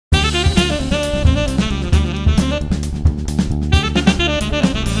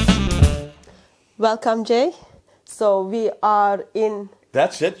Welcome, Jay. So we are in...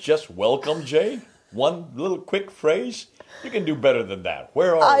 That's it? Just welcome, Jay? One little quick phrase? You can do better than that.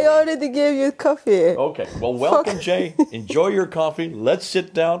 Where are we? I already gave you coffee. Okay, well, welcome, Jay. Enjoy your coffee. Let's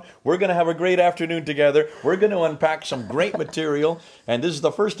sit down. We're going to have a great afternoon together. We're going to unpack some great material. And this is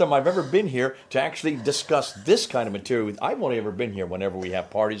the first time I've ever been here to actually discuss this kind of material. I've only ever been here whenever we have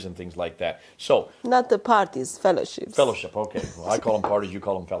parties and things like that. So, not the parties, fellowships. Fellowship, okay. Well, I call them parties, you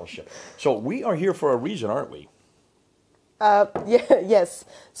call them fellowship. So we are here for a reason, aren't we? Yes.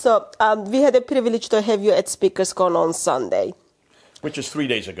 So we had the privilege to have you at Speakers Con on Sunday. Which is 3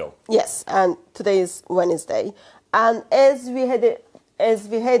 days ago. Yes, and today is Wednesday. And as we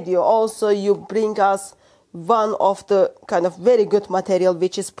had you, also you bring us one of the kind of very good material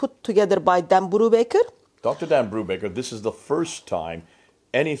which is put together by Dan Brubaker. Dr. Dan Brubaker, this is the first time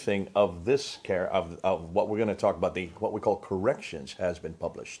anything of this of what we're going to talk about, what we call corrections, has been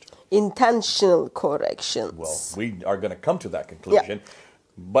published. Intentional corrections. Well, we are going to come to that conclusion,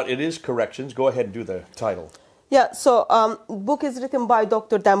 but it is corrections. Go ahead and do the title. Yeah, so book is written by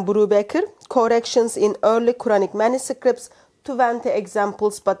Dr. Dan Brubaker, Corrections in Early Quranic Manuscripts, 20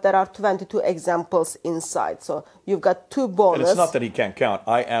 examples, but there are 22 examples inside. So you've got two bonus. And it's not that he can't count.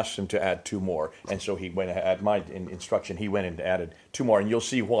 I asked him to add 2 more. And so he went, at my instruction, he went and added 2 more. And you'll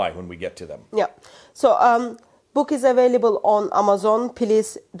see why when we get to them. Yeah. So book is available on Amazon.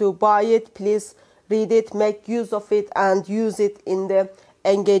 Please do buy it. Please read it, make use of it, and use it in the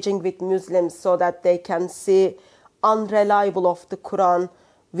engaging with Muslims so that they can see unreliable of the Quran,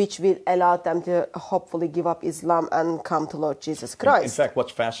 which will allow them to hopefully give up Islam and come to Lord Jesus Christ. In fact,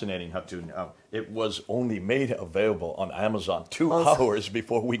 what's fascinating, Hatun, it was only made available on Amazon 2 hours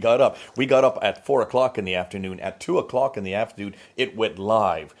before we got up. We got up at 4 o'clock in the afternoon. At 2 o'clock in the afternoon, it went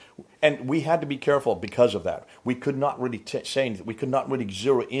live. And we had to be careful because of that. We could not really say anything. We could not really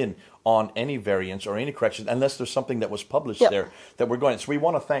zero in on any variants or any corrections unless there's something that was published there that we're going. So we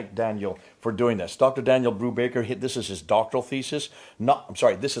want to thank Daniel for doing this. Dr. Daniel Brubaker, this is his doctoral thesis.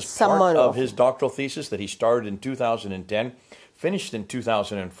 This is part of his doctoral thesis that he started in 2010, finished in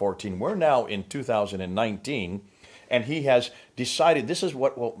 2014. We're now in 2019, and he has decided this is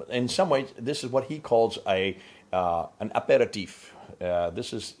what, well, in some ways, this is what he calls an aperitif.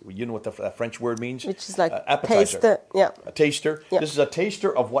 This is, you know what the French word means? Which is like appetizer. Taster. Yeah. A taster. Yeah. This is a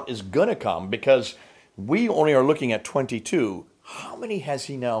taster of what is going to come, because we only are looking at 22. How many has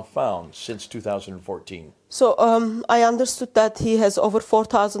he now found since 2014? So I understood that he has over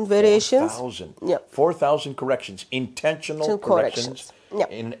 4,000 variations. 4,000. Yeah. 4,000 corrections, intentional corrections. Yeah.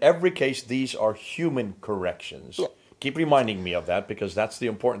 In every case, these are human corrections. Yeah. Keep reminding me of that, because that's the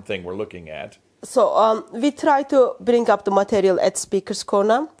important thing we're looking at. So we try to bring up the material at Speaker's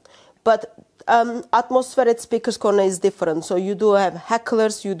Corner, but atmosphere at Speaker's Corner is different. So you do have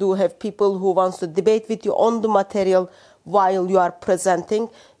hecklers, you do have people who wants to debate with you on the material while you are presenting.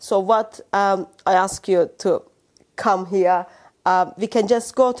 So what I ask you to come here, we can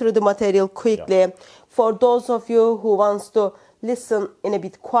just go through the material quickly. Yeah. For those of you who wants to listen in a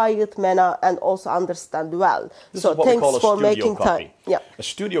bit quiet manner and also understand well. This so is what thanks we call a for studio making copy. time. Yeah. A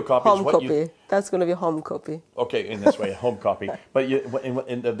studio copy home is what copy. That's going to be home copy. Okay, in this way, home copy. But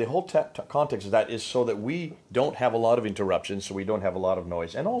in the whole context of that is so that we don't have a lot of interruptions, so we don't have a lot of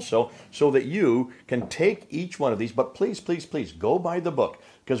noise. And also so that you can take each one of these, but please, please, please go buy the book,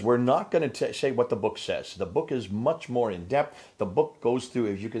 because we're not going to say what the book says. The book is much more in-depth. The book goes through,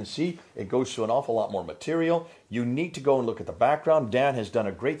 as you can see, it goes through an awful lot more material. You need to go and look at the background. Dan has done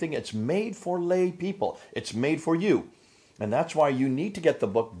a great thing. It's made for lay people. It's made for you. And that's why you need to get the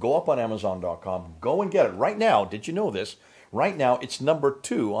book. Go up on Amazon.com. Go and get it right now. Did you know this? Right now, it's number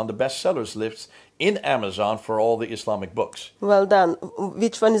 2 on the bestsellers list in Amazon for all the Islamic books. Well done.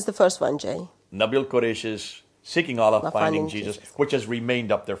 Which one is the first one, Jay? Nabil Quraysh's Seeking Allah, Finding Jesus, which has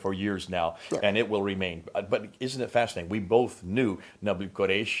remained up there for years now, and it will remain. But isn't it fascinating? We both knew Nabil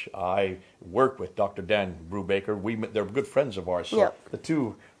Quraysh. I work with Dr. Dan Brubaker. They're good friends of ours. So the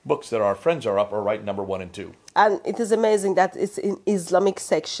 2 books that our friends are up are right number 1 and 2. And it is amazing that it's in Islamic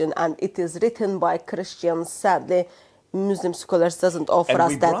section and it is written by Christians. Sadly, Muslim scholars doesn't offer us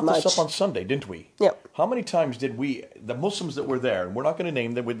that much. And we brought this up on Sunday, didn't we? Yeah. How many times did the Muslims that were there, and we're not going to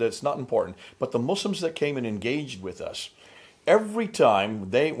name them, that's not important, but the Muslims that came and engaged with us, every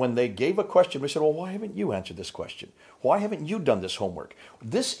time when they gave a question, we said, well, why haven't you answered this question? Why haven't you done this homework?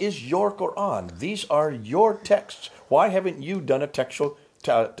 This is your Quran. These are your texts. Why haven't you done a textual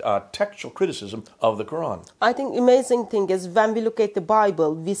criticism of the Quran? I think amazing thing is when we look at the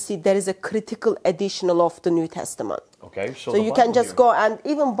Bible, we see there is a critical additional of the New Testament. Okay, so you can just go and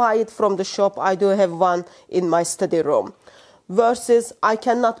even buy it from the shop. I do have one in my study room. Versus I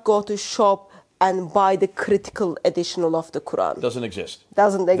cannot go to shop and buy the critical edition of the Quran. Doesn't exist.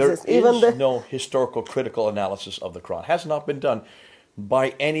 Doesn't exist. There Even is no historical critical analysis of the Quran. Has not been done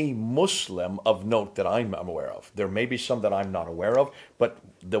by any Muslim of note that I'm aware of. There may be some that I'm not aware of, but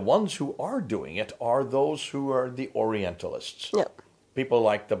the ones who are doing it are those who are the Orientalists. Yeah. People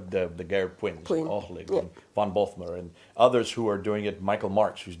like the Gerhard twins, Ohlig, Yeah. and von Bothmer, and others who are doing it. Michael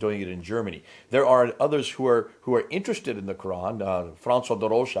Marx, who's doing it in Germany. There are others who are interested in the Quran. François de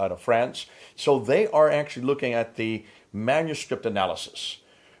Roche out of France. So they are actually looking at the manuscript analysis.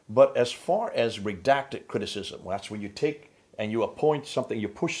 But as far as redacted criticism, that's when you take and you appoint something, you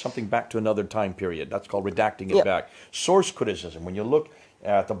push something back to another time period. That's called redacting it back. Source criticism. When you look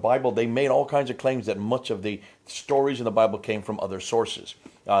at the Bible, they made all kinds of claims that much of the stories in the Bible came from other sources.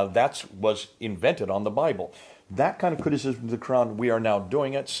 That was invented on the Bible. That kind of criticism of the Quran, we are now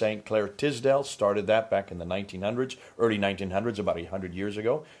doing it. St. Clair Tisdale started that back in the 1900s, early 1900s, about 100 years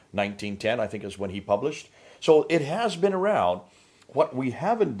ago. 1910, I think, is when he published. So it has been around. What we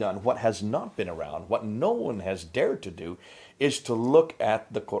haven't done, what has not been around, what no one has dared to do, is to look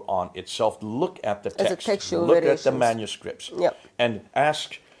at the Quran itself, look at the text, look at the manuscripts, and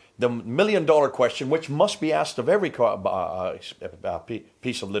ask the million-dollar question, which must be asked of every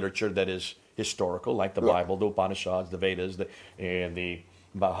piece of literature that is historical, like the Bible, the Upanishads, the Vedas, the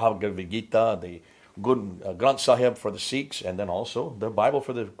Bhagavad Gita, the Granth Sahib for the Sikhs, and then also the Bible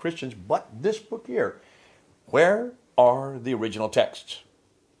for the Christians. But this book here, where are the original texts?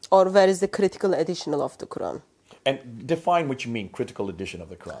 Or where is the critical edition of the Quran? And define what you mean, critical edition of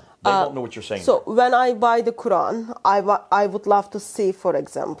the Quran. They don't know what you're saying. So when I buy the Quran, I would love to see, for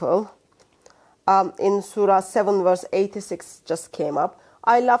example, in Surah 7 verse 86 just came up.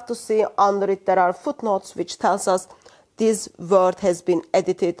 I love to see under it there are footnotes which tells us this word has been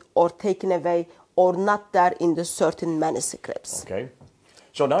edited or taken away or not there in the certain manuscripts. Okay.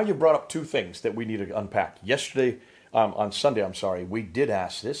 So now you brought up two things that we need to unpack. Yesterday, on Sunday, we did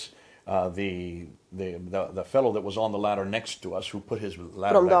ask this. The fellow that was on the ladder next to us, who put his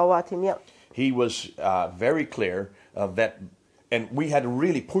ladder from back, he was very clear that, and we had to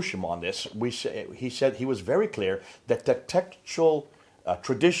really push him on this. He said he was very clear that the textual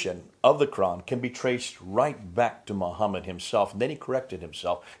tradition of the Quran can be traced right back to Muhammad himself. And then he corrected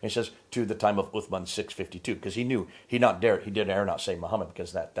himself and he says to the time of Uthman 652, because he knew he did dare not say Muhammad,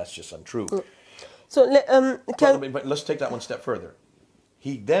 because that's just untrue. So but let's take that one step further.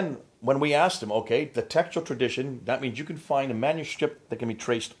 He then, when we asked him, okay, the textual tradition, that means you can find a manuscript that can be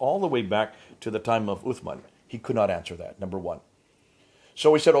traced all the way back to the time of Uthman. He could not answer that, number one.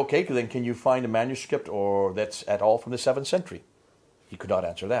 So we said, okay, then can you find a manuscript or that's at all from the 7th century? He could not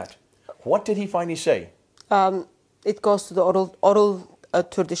answer that. What did he finally say? It goes to the oral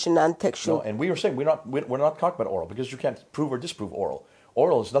tradition and textual. No, and we were saying we're not talking about oral, because you can't prove or disprove oral.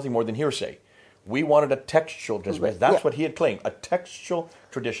 Oral is nothing more than hearsay. We wanted a textual tradition. That's what he had claimed, a textual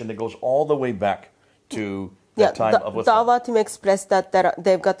tradition that goes all the way back to the time of Uthman. Dawatim expressed that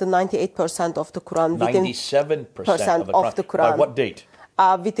they've got the 98% of the Quran. 97% of the Quran. By what date?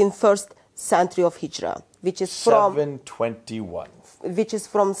 Within 1st century of Hijrah, which is from 721. Which is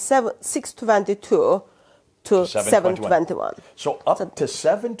from 622 to 721. So up to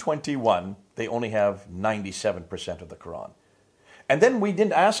 721, they only have 97% of the Quran. And then we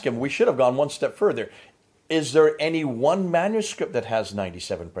didn't ask him, we should have gone one step further. Is there any one manuscript that has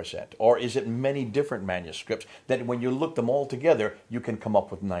 97%? Or is it many different manuscripts that when you look them all together, you can come up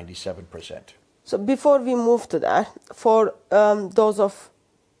with 97%? So before we move to that, for those of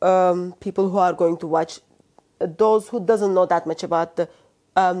people who are going to watch, those who doesn't know that much about the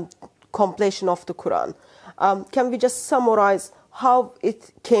completion of the Quran, can we just summarize how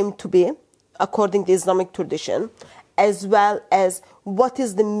it came to be according to Islamic tradition, as well as what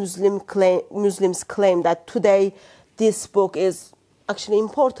is the Muslims claim that today this book is actually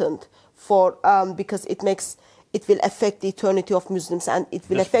important for because it will affect the eternity of Muslims and it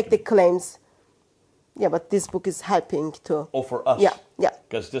will affect the claims. Yeah, but this book is helping to. Oh, for us. Yeah.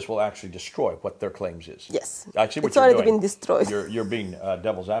 Because this will actually destroy what their claims is. Yes. I see what it's already doing. Been destroyed. You're being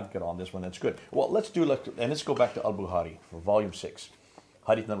devil's advocate on this one. That's good. Well, let's go back to Al-Bukhari, volume 6.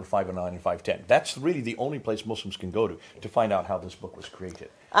 Hadith number 509 and 510. That's really the only place Muslims can go to find out how this book was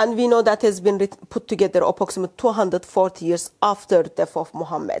created. And we know that has been put together approximately 240 years after the death of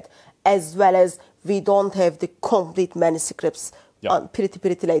Muhammad, as well as we don't have the complete manuscripts.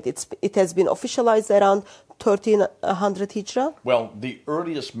 Pretty late. It has been officialized around 1300 Hijrah. Well, the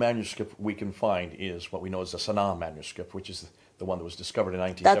earliest manuscript we can find is what we know as the Sana'a manuscript, which is the one that was discovered in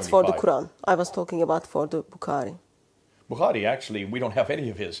 1975. That's for the Quran. I was talking about for the Bukhari. Bukhari, actually, we don't have any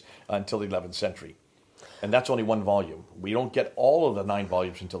of his until the 11th century. And that's only one volume. We don't get all of the 9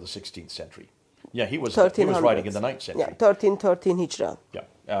 volumes until the 16th century. Yeah, he was 1300s. writing in the 9th century. Yeah, 1313 Hijra.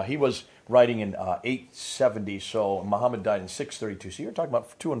 Yeah, he was writing in 870, so Muhammad died in 632. So you're talking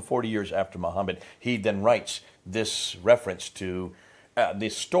about 240 years after Muhammad. He then writes this reference to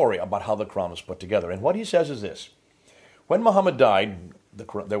this story about how the Quran was put together. And what he says is this. When Muhammad died,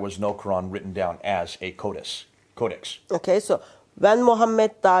 there was no Quran written down as a codex. Okay, so when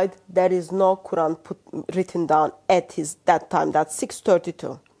Muhammad died, there is no Quran written down at that time. That's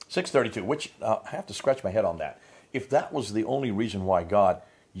 632. 632, which I have to scratch my head on that. If that was the only reason why God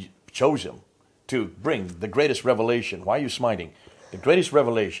chose him to bring the greatest revelation, why are you smiling? The greatest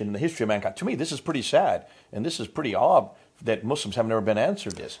revelation in the history of mankind. To me, this is pretty sad, and this is pretty odd that Muslims have never been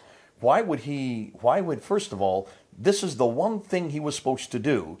answered this. Why would, first of all, this is the one thing he was supposed to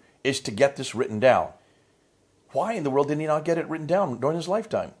do, is to get this written down. Why in the world did he not get it written down during his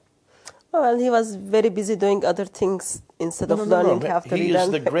lifetime? Well, he was very busy doing other things instead of learning how to read. He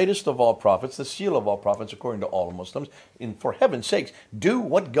is the greatest of all prophets, the seal of all prophets, according to all Muslims. And for heaven's sakes, do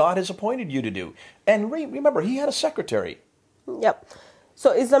what God has appointed you to do. And remember, he had a secretary. Yep.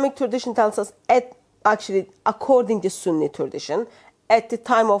 So Islamic tradition tells us, actually, according to Sunni tradition, at the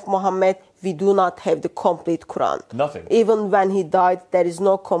time of Muhammad, we do not have the complete Quran. Nothing. Even when he died, there is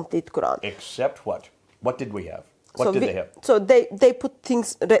no complete Quran. Except what? What did we have? What did they have? So they put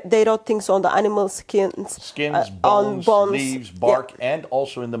things, they wrote things on the animal skins, bones, bones, leaves, bark, and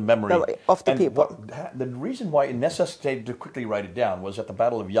also in the memory of the people. The reason why it necessitated to quickly write it down was at the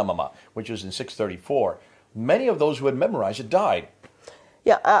Battle of Yamama, which was in 634. Many of those who had memorized it died.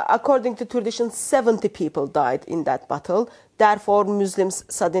 Yeah, according to tradition, 70 people died in that battle. Therefore, Muslims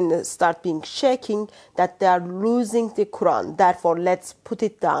suddenly start being shaking that they are losing the Quran. Therefore, let's put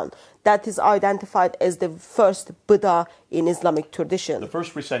it down. That is identified as the first Buddha in Islamic tradition. The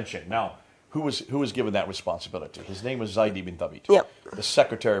first recension. Now, who was given that responsibility? His name was Zayd ibn Thabit, the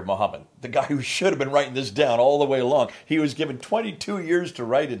secretary of Muhammad, the guy who should have been writing this down all the way along. He was given 22 years to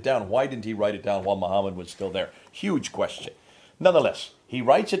write it down. Why didn't he write it down while Muhammad was still there? Huge question. Nonetheless, he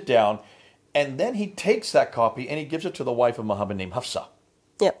writes it down, and then he takes that copy and he gives it to the wife of Muhammad named Hafsa.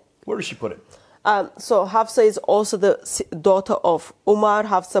 Yeah. Where does she put it? So Hafsa is also the daughter of Umar.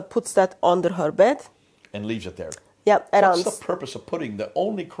 Hafsa puts that under her bed. And leaves it there. Yeah. What's the purpose of putting the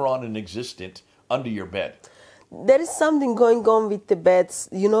only Quran in existence under your bed? There is something going on with the beds.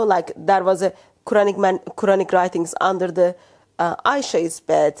 You know, like there was a Quranic writings under the Aisha's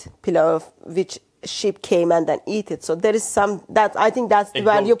bed, pillow, of which sheep came and then eat it. So there is some, that I think that's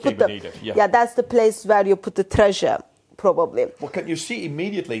where you put the, yeah, that's the place where you put the treasure, probably. Well, can you see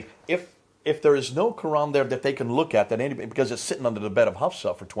immediately, if there is no Quran there that they can look at, that anybody, because it's sitting under the bed of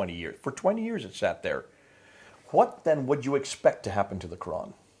Hafsa for 20 years. For 20 years it sat there. What then would you expect to happen to the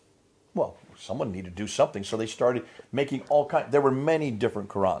Quran? Well, someone needed to do something, so they started making all kinds. There were many different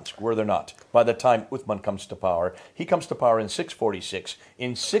Qurans, were there not? By the time Uthman comes to power, he comes to power in 646.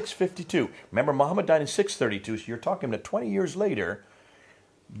 In 652, remember Muhammad died in 632, so you're talking about 20 years later,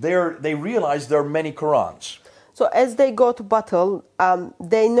 they realize there are many Qurans. So as they go to battle,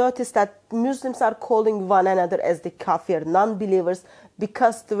 they notice that Muslims are calling one another as the kafir, non-believers,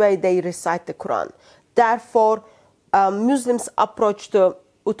 because the way they recite the Quran. Therefore, Muslims approach the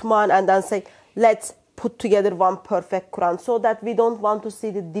Uthman and then say, let's put together one perfect Quran, so that we don't want to see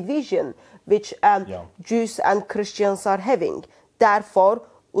the division which Jews and Christians are having. Therefore,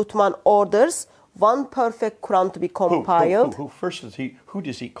 Uthman orders one perfect Quran to be compiled. Who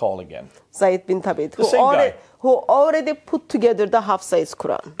does he call again? Zayd bin Thabit, who already put together the Hafsa's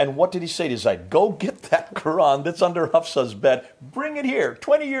Quran. And what did he say to Zayd? Go get that Quran that's under Hafsa's bed. Bring it here.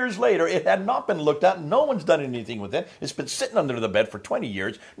 20 years later, it had not been looked at. No one's done anything with it. It's been sitting under the bed for 20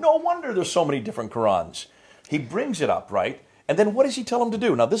 years. No wonder there's so many different Qurans. He brings it up, right? And then what does he tell him to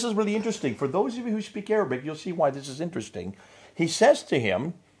do? Now, this is really interesting. For those of you who speak Arabic, you'll see why this is interesting. He says to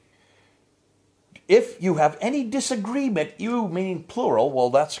him, if you have any disagreement, you meaning plural, well,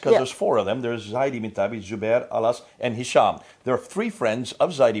 that's because there's four of them. There's Zayd ibn Thabit, Zubair, Alas, and Hisham. There are three friends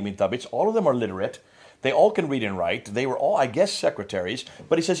of Zayd ibn Thabit. All of them are literate. They all can read and write. They were all, I guess, secretaries.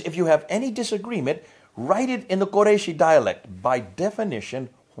 But he says, if you have any disagreement, write it in the Qurayshi dialect. By definition,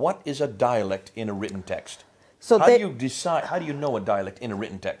 what is a dialect in a written text? So how do you decide? How do you know a dialect in a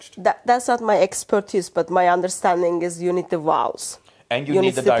written text? That's not my expertise, but my understanding is you need the vowels. And you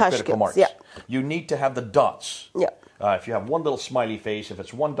need the diacritical marks. Yeah. You need to have the dots. Yeah. If you have one little smiley face, if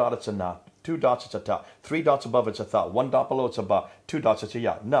it's one dot, it's a na. Two dots, it's a ta. Three dots above, it's a tha. One dot below, it's a ba. Two dots, it's a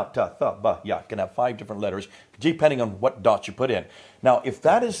ya. Na, ta, tha, ba, ya. You can have 5 different letters, depending on what dots you put in. Now, if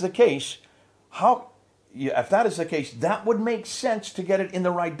that is the case, that would make sense to get it in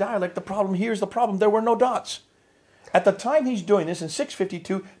the right dialect. The problem, here's the problem, there were no dots. At the time he's doing this in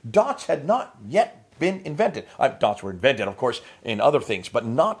 652, dots had not yet been invented. Dots were invented, of course, in other things, but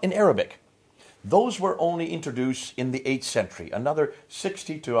not in Arabic. Those were only introduced in the 8th century, another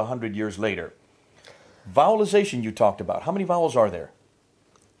 60 to 100 years later. Vowelization you talked about. How many vowels are there?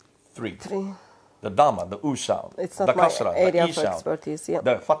 Three. The Dhamma, the U sound. It's not the my Kasra, area the I for sound. expertise. Yeah.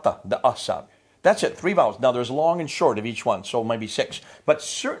 The Fatha, the Ah sound. That's it, 3 vowels. Now there's long and short of each one, so maybe 6. But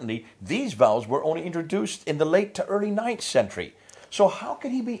certainly these vowels were only introduced in the late to early 9th century. So how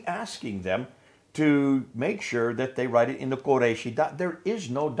can he be asking them to make sure that they write it in the Qurayshi? That there is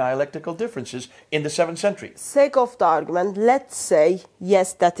no dialectical differences in the 7th century. Sake of the argument, let's say,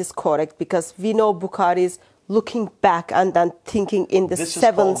 yes, that is correct, because we know Bukhari is looking back and then thinking in the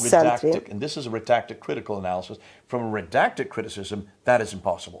 7th century. Redactic, and this is a redactic critical analysis. From a redactic criticism, that is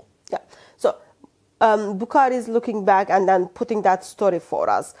impossible. Yeah. So Bukhari is looking back and then putting that story for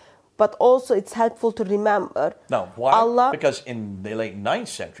us. But also it's helpful to remember. Now, why? Because in the late 9th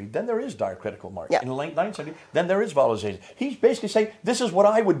century, then there is diacritical marks. Yeah. In the late 9th century, then there is vowelization. He's basically saying, this is what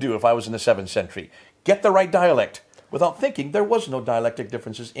I would do if I was in the 7th century. Get the right dialect. Without thinking, there was no dialectic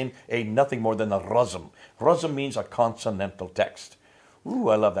differences in a nothing more than a razm. Razm means a consonantal text. Ooh,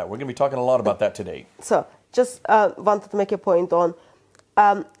 I love that. We're going to be talking a lot about that today. So, just wanted to make a point on,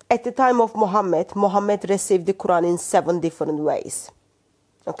 at the time of Muhammad received the Quran in 7 different ways.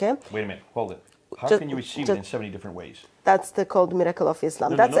 Okay? Wait a minute, hold it. How can you receive it in 70 different ways? That's the called miracle of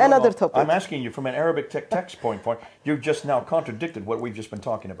Islam. That's another topic. I'm asking you from an Arabic text point. You've just now contradicted what we've just been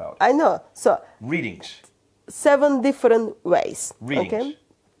talking about. I know. So readings. 7 different ways. Readings. Okay?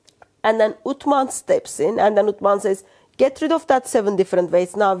 And then Uthman steps in, and then Uthman says, get rid of that 7 different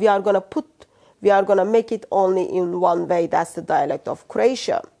ways. Now we are gonna make it only in one way. That's the dialect of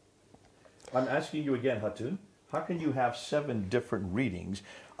Croatia. I'm asking you again, Hatun. How can you have 7 different readings?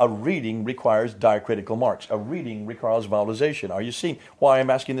 A reading requires diacritical marks. A reading requires vowelization. Are you seeing why I'm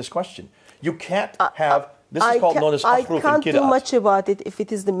asking this question? You can't have... This is known as I ahruf can't and do qira'at. much about it if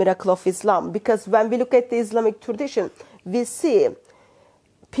it is the miracle of Islam. Because when we look at the Islamic tradition, we see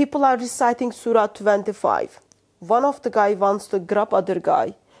people are reciting Surah 25. One of the guy wants to grab other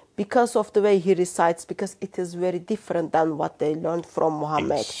guy because of the way he recites, because it is very different than what they learned from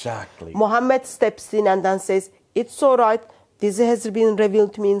Muhammad. Exactly. Muhammad steps in and then says, it's all right, this has been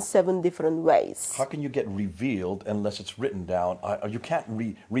revealed to me in 7 different ways. How can you get revealed unless it's written down? You can't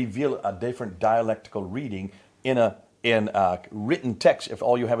reveal a different dialectical reading in a written text if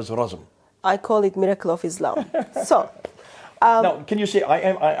all you have is razm. I call it miracle of Islam. So... now, can you see,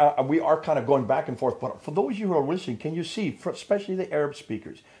 we are kind of going back and forth, but for those of you who are listening, can you see, especially the Arab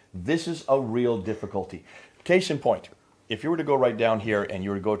speakers, this is a real difficulty. Case in point, if you were to go right down here and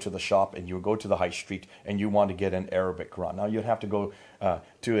you were to go to the shop and you would go to the high street and you want to get an Arabic Quran, now you'd have to go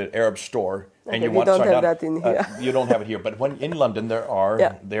to an Arab store and okay, you want... don't have that in here. You don't have it here, but when in London there are,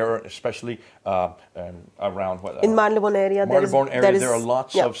 especially around... in Marylebone area, there are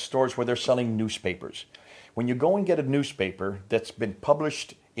lots of stores where they're selling newspapers. When you go and get a newspaper that's been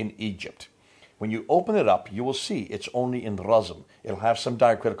published in Egypt, when you open it up, you will see it's only in razm. It'll have some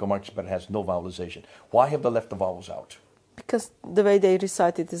diacritical marks, but it has no vowelization. Why have they left the vowels out? Because the way they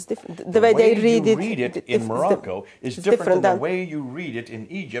recite it is different. The way they read it in Morocco is different than the way you read it in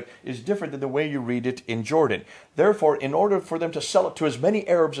Egypt is different than the way you read it in Jordan. Therefore, in order for them to sell it to as many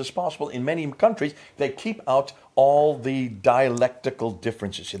Arabs as possible in many countries, they keep out all the dialectical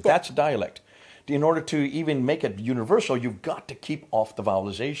differences. That's a dialect. In order to even make it universal, you've got to keep off the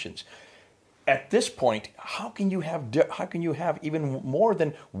vowelizations. At this point, how can you have even more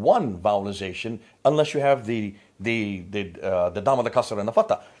than one vowelization unless you have the Dhamma, the Kasra, and the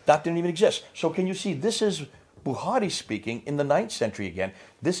Fatha? That didn't even exist. So can you see, this is Bukhari speaking in the 9th century again.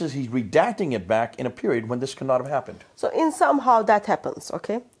 He's redacting it back in a period when this could not have happened. So in somehow that happens,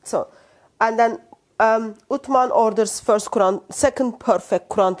 okay? So, and then Uthman orders first Quran, second perfect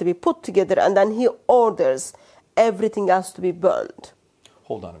Quran to be put together, and then he orders everything else to be burned.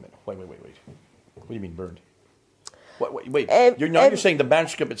 Hold on a minute. Wait. What do you mean burned? Wait. You're saying the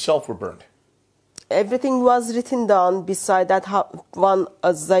manuscript itself were burned? Everything was written down beside that one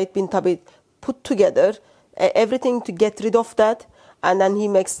Zayd bin Thabit put together, everything to get rid of that, and then he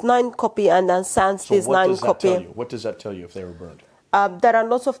makes 9 copy and then sends this 9 copy. What does that tell you if they were burned? There are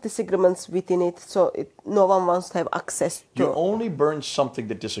lots of disagreements within it, so no one wants to have access to... You only burn something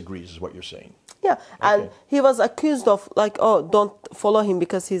that disagrees, is what you're saying. Yeah, and he was accused of, like, oh, don't follow him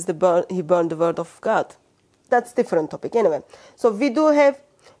because he burned the word of God. That's different topic. Anyway, so we do have,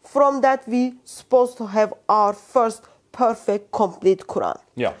 from that, we supposed to have our first perfect, complete Quran.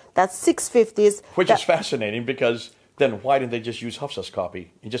 Yeah. That's 650s. Which is fascinating because then why didn't they just use Hafsa's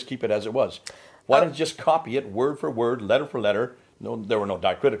copy and just keep it as it was? Why didn't they just copy it word for word, letter for letter? No, there were no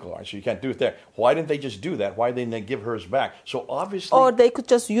diacritical lines, so you can't do it there. Why didn't they just do that? Why didn't they give hers back? So obviously... Or they could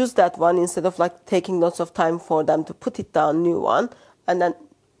just use that one instead of like taking lots of time for them to put it down, new one, and then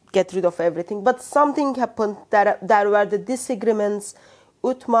get rid of everything. But something happened, there were the disagreements.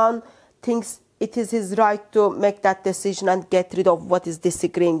 Uthman thinks it is his right to make that decision and get rid of what is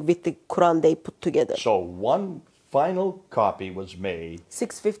disagreeing with the Quran they put together. So one final copy was made.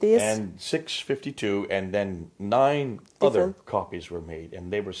 650 is? And 652, and then 9 other copies were made,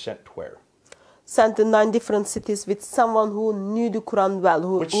 and they were sent where? Sent to 9 different cities with someone who knew the Quran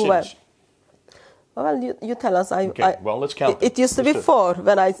well. Which cities? Well, you tell us. Okay, well, let's count. It used to be 4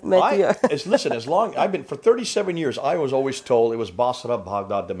 when I met you. Listen, I've been, for 37 years, I was always told it was Basra,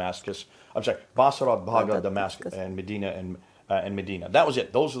 Baghdad, Damascus. I'm sorry, Basra, Baghdad, Damascus, and Medina, and Medina. That was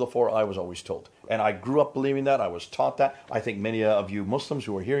it. Those are the 4 I was always told. And I grew up believing that. I was taught that. I think many of you Muslims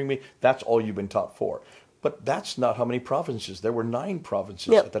who are hearing me, that's all you've been taught for. But that's not how many provinces. There were 9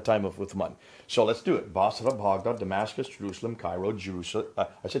 provinces at the time of Uthman. So let's do it. Basra, Baghdad, Damascus, Jerusalem, Cairo,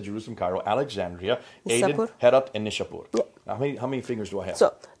 Cairo, Alexandria, Aden, Herat, and Nishapur. Now, how many fingers do I have?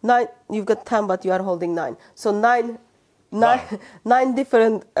 So 9, you've got 10, but you are holding 9. So 9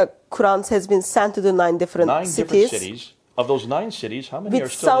 different Qurans has been sent to the 9 different cities. 9 different cities. Of those 9 cities, how many are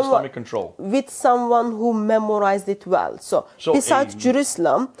still in Islamic control? With someone who memorized it well. So besides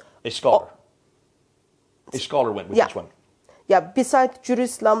Jerusalem... A scholar. A scholar went with each one. Yeah, besides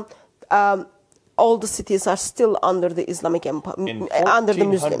Jerusalem, all the cities are still under the Islamic Empire, under the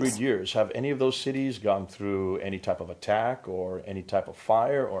Muslims. In 1400 years, have any of those cities gone through any type of attack or any type of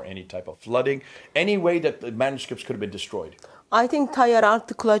fire or any type of flooding? Any way that the manuscripts could have been destroyed? I think Tayyar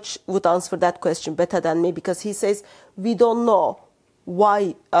Artikulaj would answer that question better than me, because he says, we don't know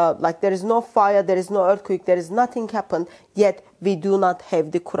why, like there is no fire, there is no earthquake, there is nothing happened, yet we do not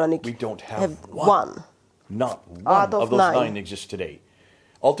have the Quranic. We don't have one. Not one out of those 9 exists today.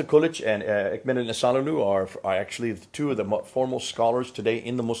 Altıkılıç and Ekmel Nesalulu are actually 2 of the foremost scholars today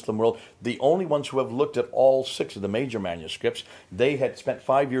in the Muslim world. The only ones who have looked at all 6 of the major manuscripts. They had spent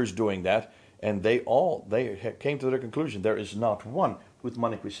 5 years doing that, and they came to their conclusion there is not one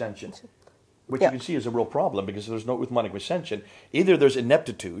Uthmanic recension, which you can see is a real problem, because there's no Uthmanic recension. Either there's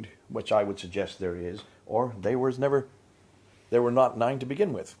ineptitude, which I would suggest there is, or there were not 9 to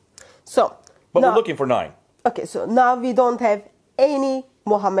begin with. But we're looking for 9. Okay, so now we don't have any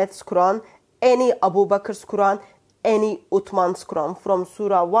Muhammad's Quran, any Abu Bakr's Quran, any Uthman's Quran, from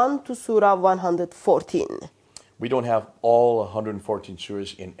Surah 1 to Surah 114. We don't have all 114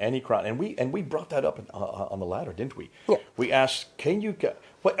 surahs in any Quran, and we brought that up on the ladder, didn't we? Yeah. We asked, can you get...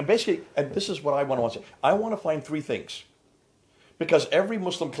 Basically, and this is what I want to say. I want to find 3 things. Because every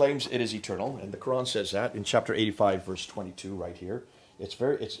Muslim claims it is eternal, and the Quran says that in chapter 85, verse 22, right here.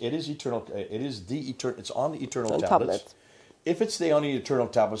 It is eternal. It is the eternal. It's on the eternal tablets. If it's on the eternal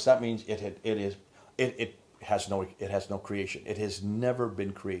tablets, that means it has no creation. It has never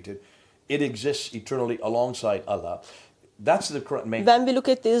been created. It exists eternally alongside Allah. That's the Quran. When we look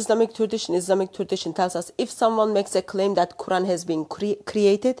at the Islamic tradition tells us if someone makes a claim that Quran has been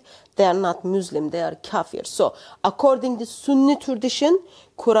created, they are not Muslim, they are kafir. So according to Sunni tradition,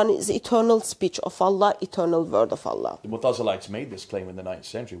 Quran is eternal speech of Allah, eternal word of Allah. The Mutazilites made this claim in the 9th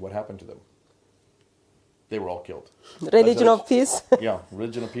century. What happened to them? They were all killed. Religion of peace. Yeah,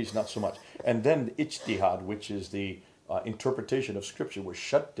 religion of peace, not so much. And then ijtihad, which is the interpretation of scripture, was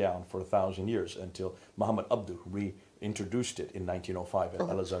shut down for 1,000 years until Muhammad Abduh reintroduced it in 1905 at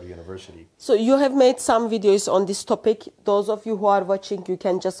Al-Azhar University. So you have made some videos on this topic. Those of you who are watching, you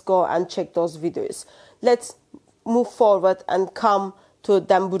can just go and check those videos. Let's move forward and come to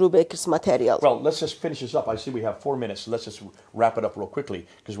Dan Brubaker's material. Well, let's just finish this up. I see we have 4 minutes, so let's just wrap it up real quickly,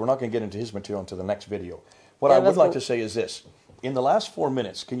 because we're not going to get into his material until the next video. What I would like to say is this. In the last 4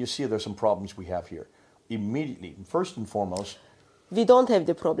 minutes, can you see there's some problems we have here? Immediately, first and foremost, we don't have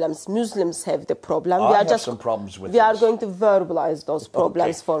the problems. Muslims have the problem. I have some problems with this. We are going to verbalize those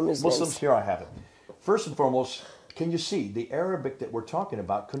problems for Muslims. Muslims, here I have it. First and foremost, can you see the Arabic that we're talking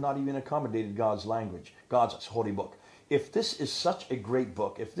about could not even accommodate God's language, God's holy book. If this is such a great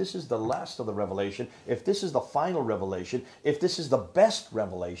book, if this is the last of the revelation, if this is the final revelation, if this is the best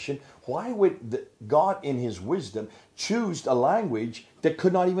revelation, why would God in his wisdom choose a language that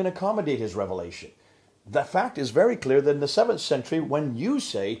could not even accommodate his revelation? The fact is very clear that in the 7th century, when you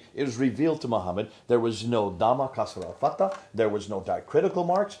say it was revealed to Muhammad, there was no Dama, Kasra, Fatah, there was no diacritical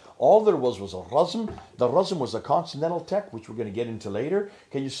marks. All there was a razm. The razm was a consonantal text, which we're going to get into later.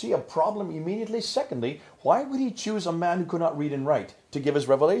 Can you see a problem immediately? Secondly, why would he choose a man who could not read and write to give his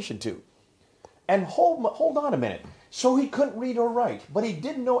revelation to? And hold on a minute. So he couldn't read or write, but he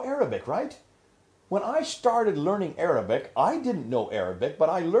didn't know Arabic, right? When I started learning Arabic, I didn't know Arabic, but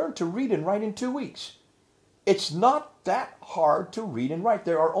I learned to read and write in 2 weeks. It's not that hard to read and write.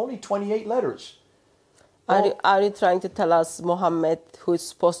 There are only 28 letters. Are you trying to tell us Muhammad, who is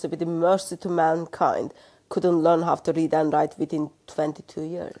supposed to be the mercy to mankind, couldn't learn how to read and write within 22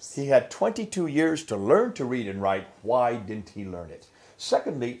 years? He had 22 years to learn to read and write. Why didn't he learn it?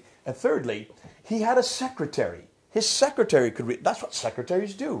 Secondly, and thirdly, he had a secretary. His secretary could read. That's what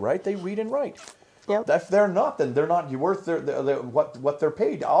secretaries do, right? They read and write. Yep. If they're not, then they're not worth what they're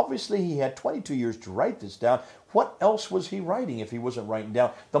paid. Obviously, he had 22 years to write this down. What else was he writing if he wasn't writing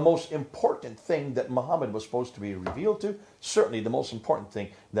down the most important thing that Muhammad was supposed to be revealed to? Certainly the most important thing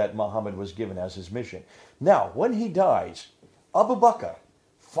that Muhammad was given as his mission. Now, when he dies, Abu Bakr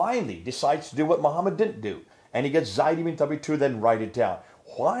finally decides to do what Muhammad didn't do. And he gets Zayd ibn Thabit to then write it down.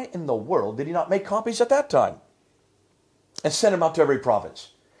 Why in the world did he not make copies at that time? And send them out to every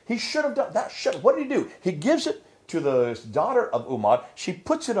province? He should have done that. What did he do? He gives it to the daughter of Umar. She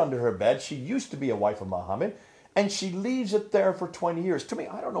puts it under her bed. She used to be a wife of Muhammad. And she leaves it there for 20 years. To me,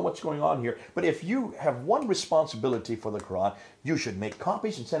 I don't know what's going on here. But if you have one responsibility for the Quran, you should make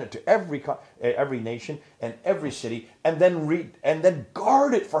copies and send it to every nation and every city. And then read and then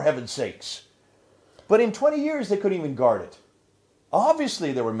guard it, for heaven's sakes. But in 20 years, they couldn't even guard it.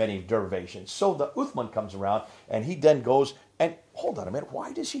 Obviously, there were many derivations. So the Uthman comes around, and he then goes and, hold on a minute,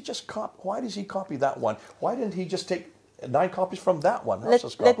 why does he copy that one? Why didn't he just take 9 copies from that one?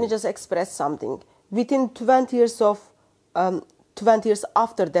 Let me just express something. Within 20 years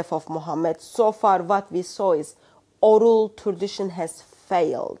after death of Muhammad, so far what we saw is oral tradition has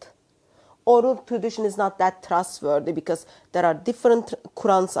failed. Oral tradition is not that trustworthy because there are different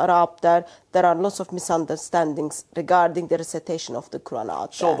Qurans are up there. There are lots of misunderstandings regarding the recitation of the Quran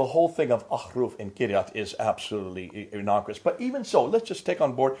out there. So the whole thing of ahruf and qira'at is absolutely innocuous. But even so, let's just take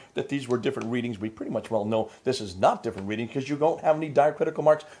on board that these were different readings. We pretty much well know this is not different reading because you don't have any diacritical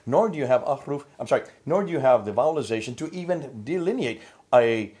marks, nor do you have nor do you have the vowelization to even delineate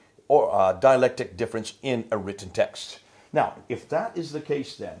a dialectic difference in a written text. Now, if that is the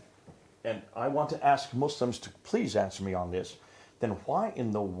case then, and I want to ask Muslims to please answer me on this, then why in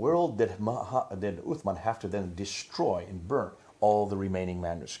the world did Uthman have to then destroy and burn all the remaining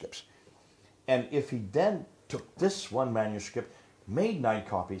manuscripts? And if he then took this one manuscript, made 9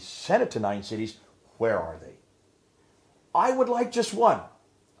 copies, sent it to 9 cities, where are they? I would like just one.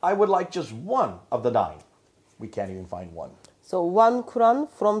 I would like just one of the 9. We can't even find one. So one Quran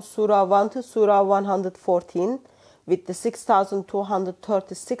from Surah 1 to Surah 114, with the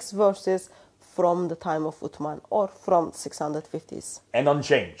 6,236 verses from the time of Uthman, or from 650s. And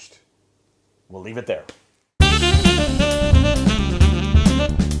unchanged. We'll leave it there.